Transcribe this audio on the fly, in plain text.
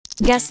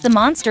Guess the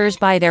monsters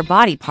by their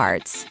body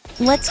parts.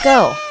 Let's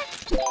go.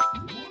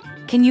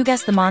 Can you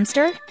guess the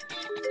monster?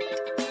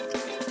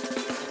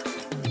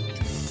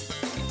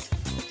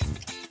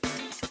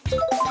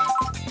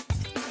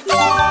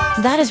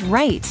 That is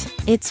right.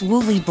 It's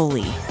Woolly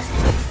Bully.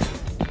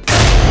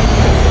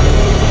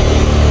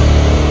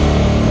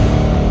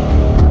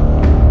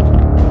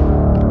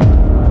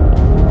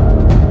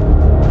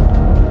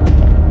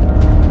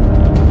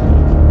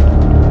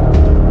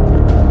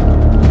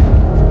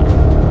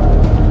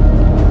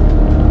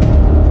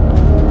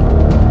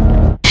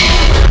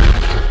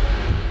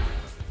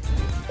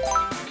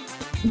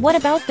 What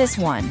about this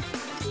one?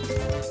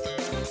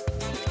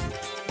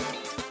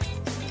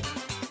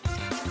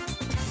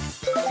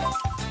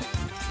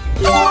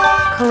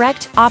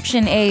 Correct,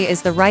 option A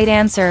is the right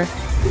answer.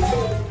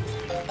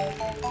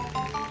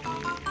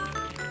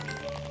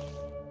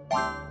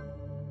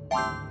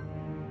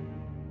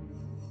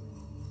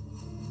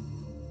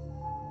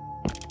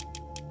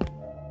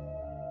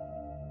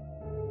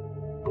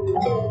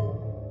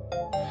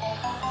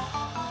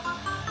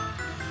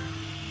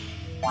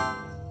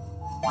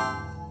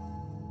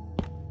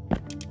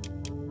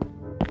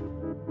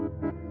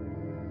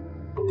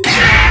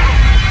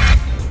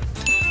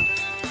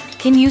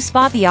 Can you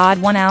spot the odd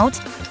one out?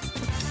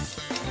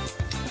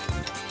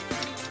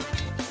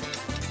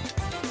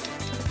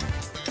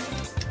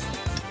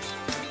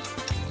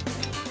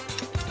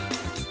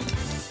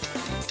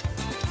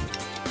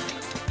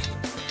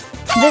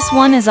 This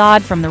one is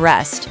odd from the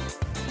rest.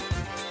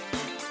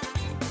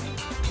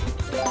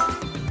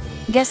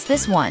 Guess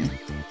this one.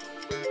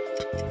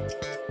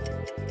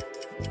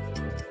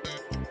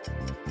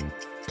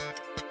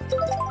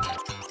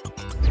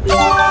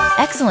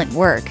 Excellent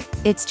work.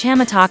 It's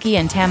Chamataki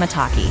and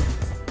Tamataki.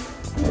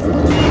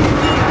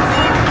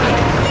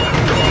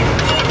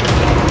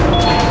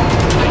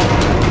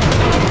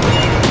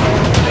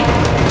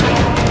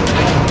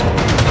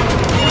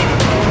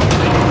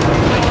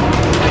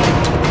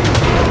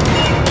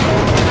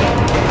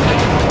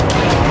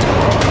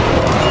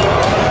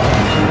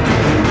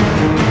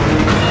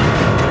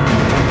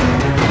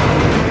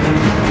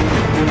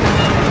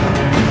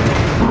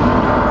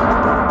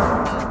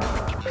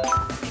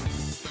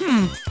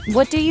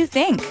 What do you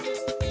think?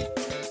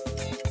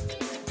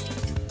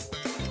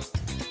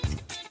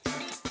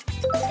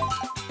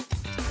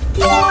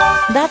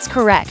 That's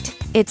correct.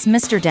 It's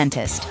Mr.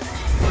 Dentist.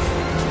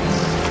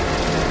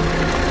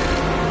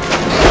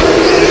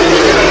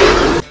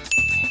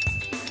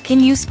 Can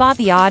you spot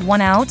the odd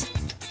one out?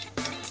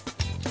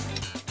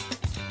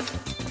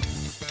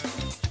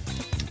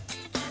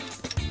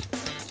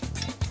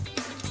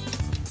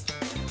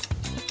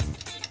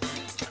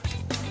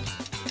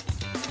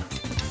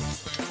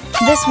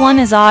 This one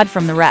is odd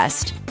from the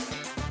rest.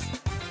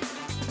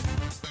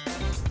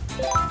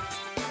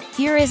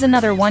 Here is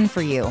another one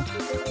for you.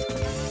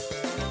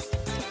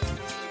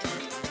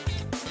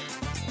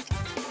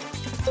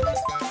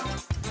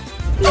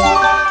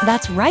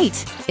 That's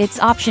right. It's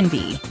option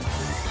B.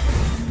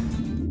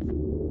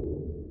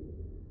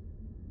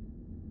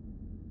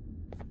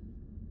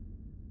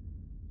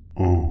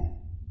 Oh,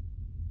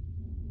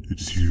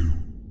 it's you.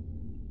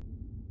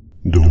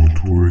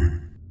 Don't worry.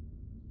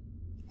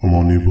 I'm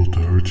unable to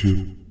hurt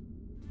you.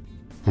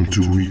 I'm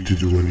too weak to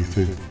do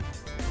anything.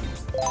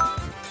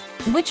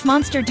 Which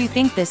monster do you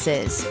think this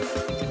is?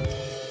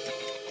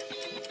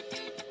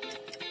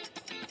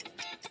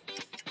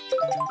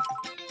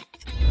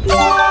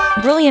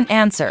 Brilliant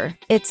answer.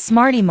 It's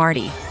Smarty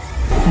Marty.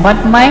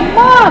 But my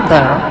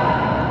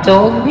mother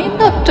told me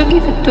not to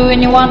give it to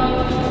anyone.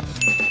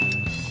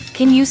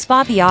 Can you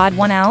spot the odd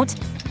one out?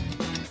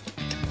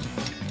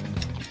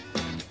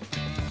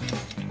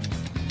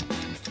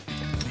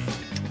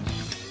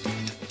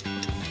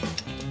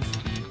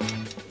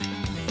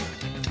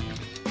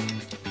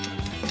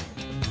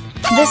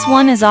 This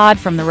one is odd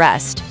from the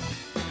rest.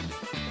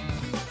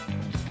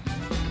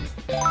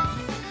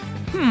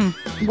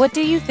 What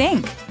do you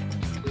think?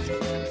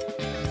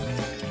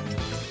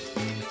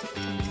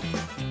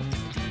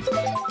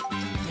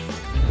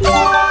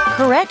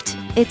 Correct,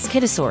 it's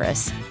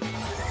Kittysaurus.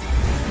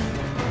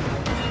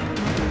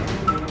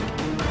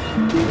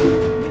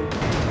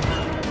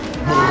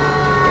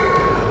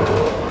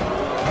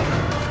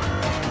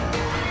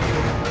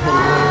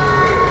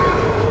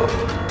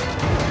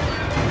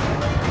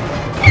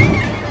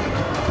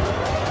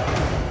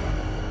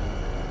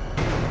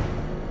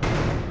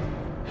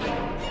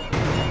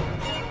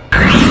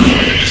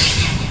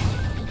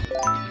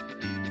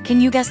 Can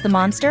you guess the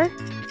monster?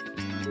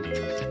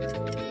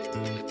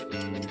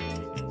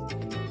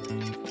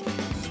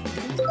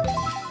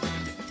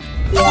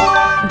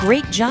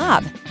 Great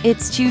job!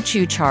 It's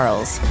Choo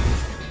Charles.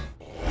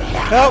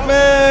 Help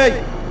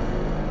me!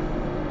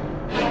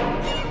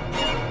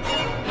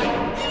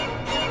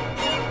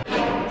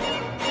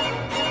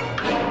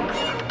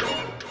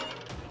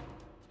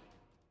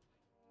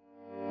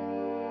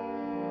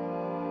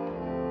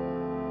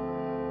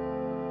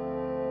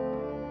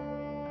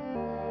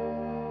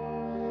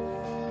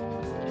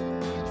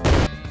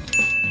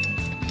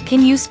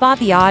 Can you spot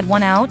the odd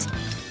one out?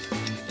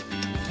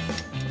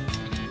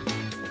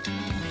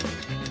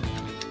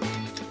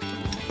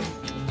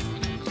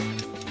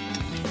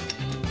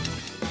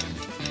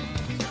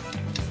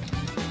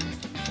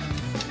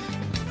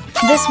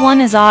 This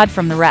one is odd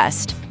from the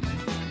rest.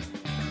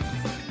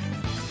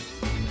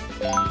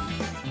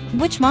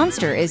 Which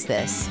monster is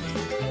this?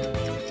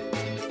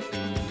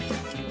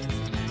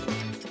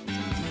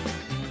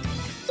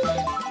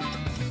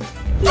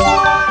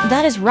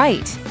 That is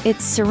right.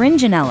 It's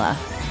Syringenella.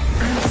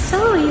 I'm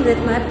sorry that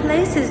my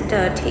place is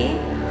dirty.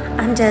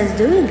 I'm just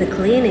doing the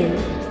cleaning.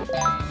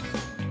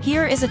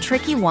 Here is a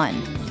tricky one.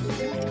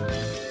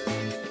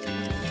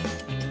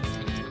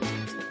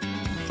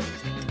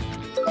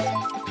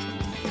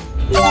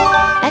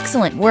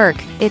 Excellent work.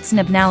 It's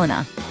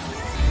NABNALEENA.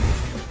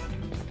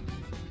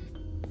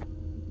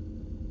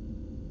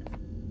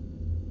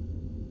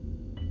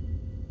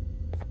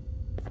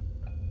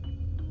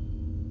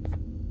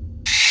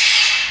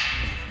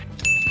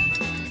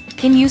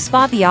 Can you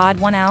spot the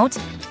odd one out?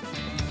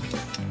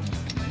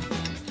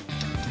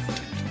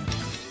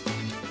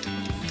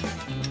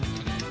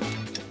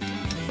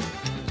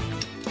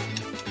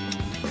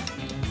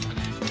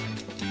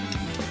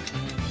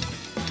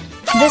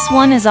 This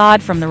one is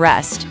odd from the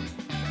rest.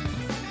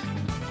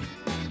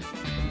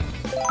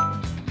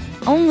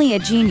 Only a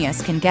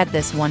genius can get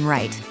this one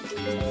right.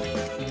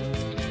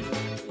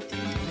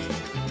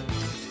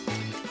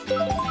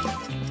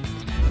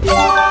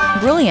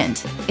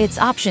 Brilliant! It's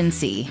option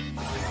C.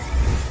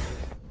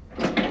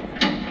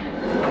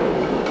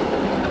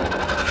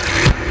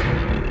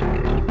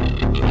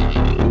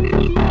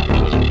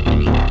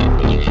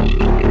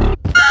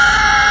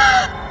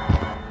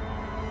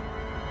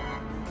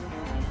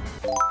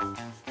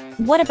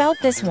 What about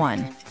this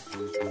one?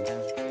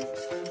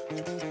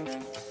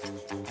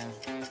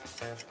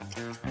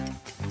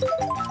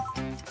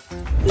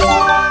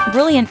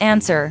 Brilliant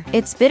answer.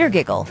 It's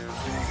BITTERGIGGLE.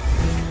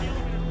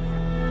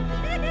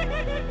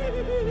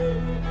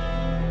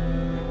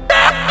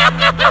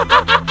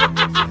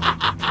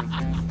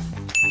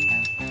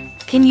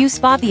 Can you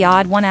spot the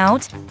odd one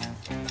out?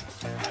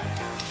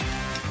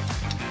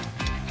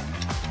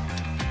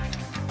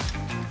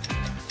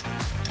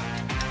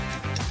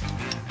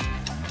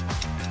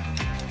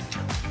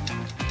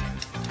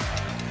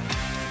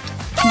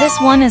 This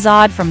one is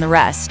odd from the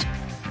rest.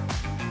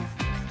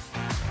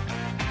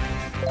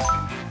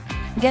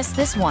 Guess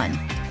this one.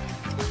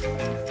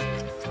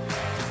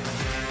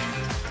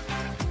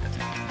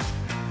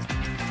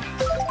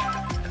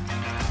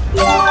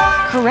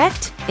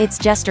 Correct, it's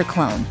JESTER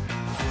clone.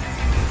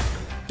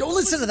 Don't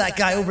listen to that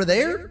guy over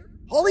there.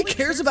 All he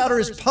cares about are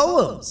his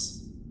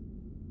poems.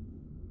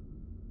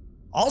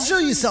 I'll show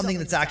you something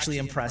that's actually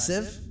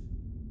impressive.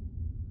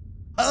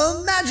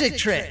 A magic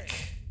trick.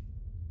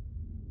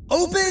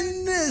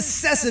 Open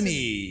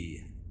sesame.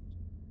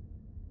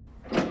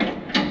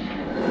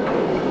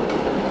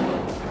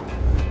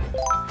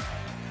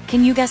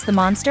 Can you guess the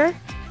monster?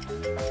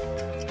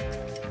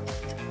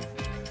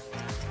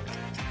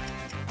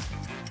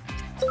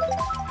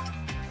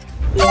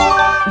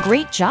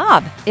 Great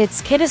job!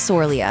 It's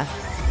Kittisaurlia.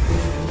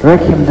 Track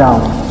him down.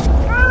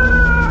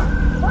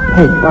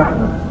 Hey,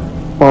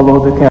 partner.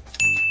 Follow the cat.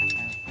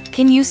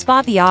 Can you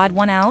spot the odd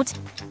one out?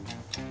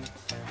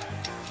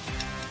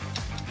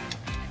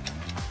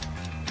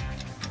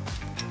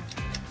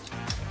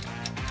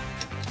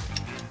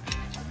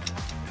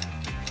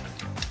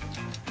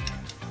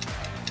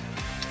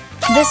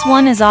 This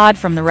one is odd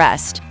from the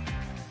rest.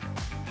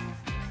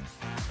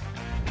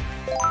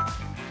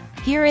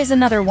 Here is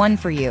another one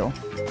for you.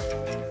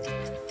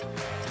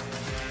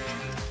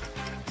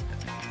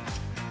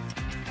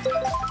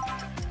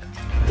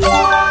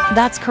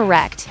 That's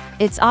correct.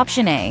 It's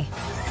option A.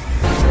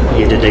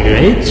 You did a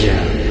great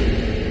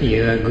job.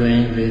 You are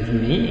going with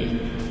me.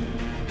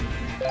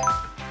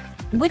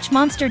 Which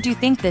monster do you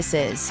think this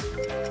is?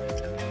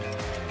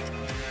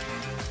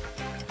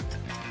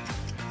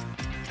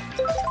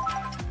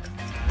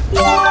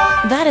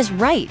 That is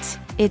right.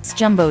 It's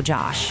Jumbo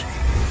Josh.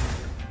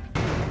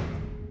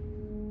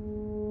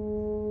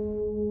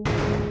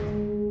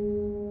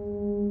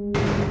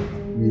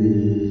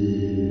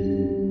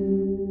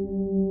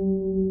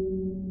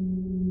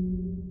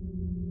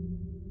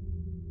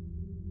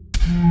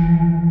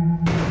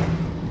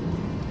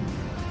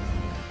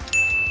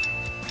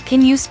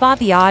 Can you spot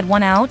the odd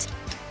one out?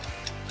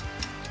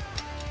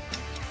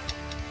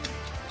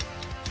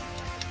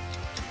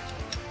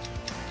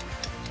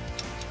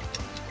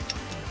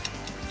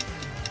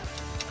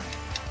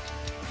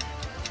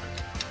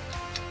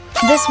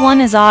 This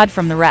one is odd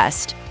from the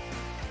rest.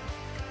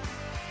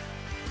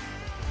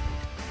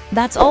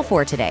 That's all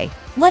for today.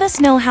 Let us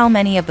know how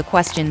many of the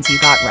questions you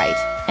got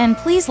right. And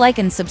please like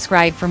and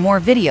subscribe for more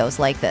videos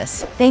like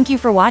this. Thank you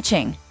for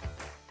watching.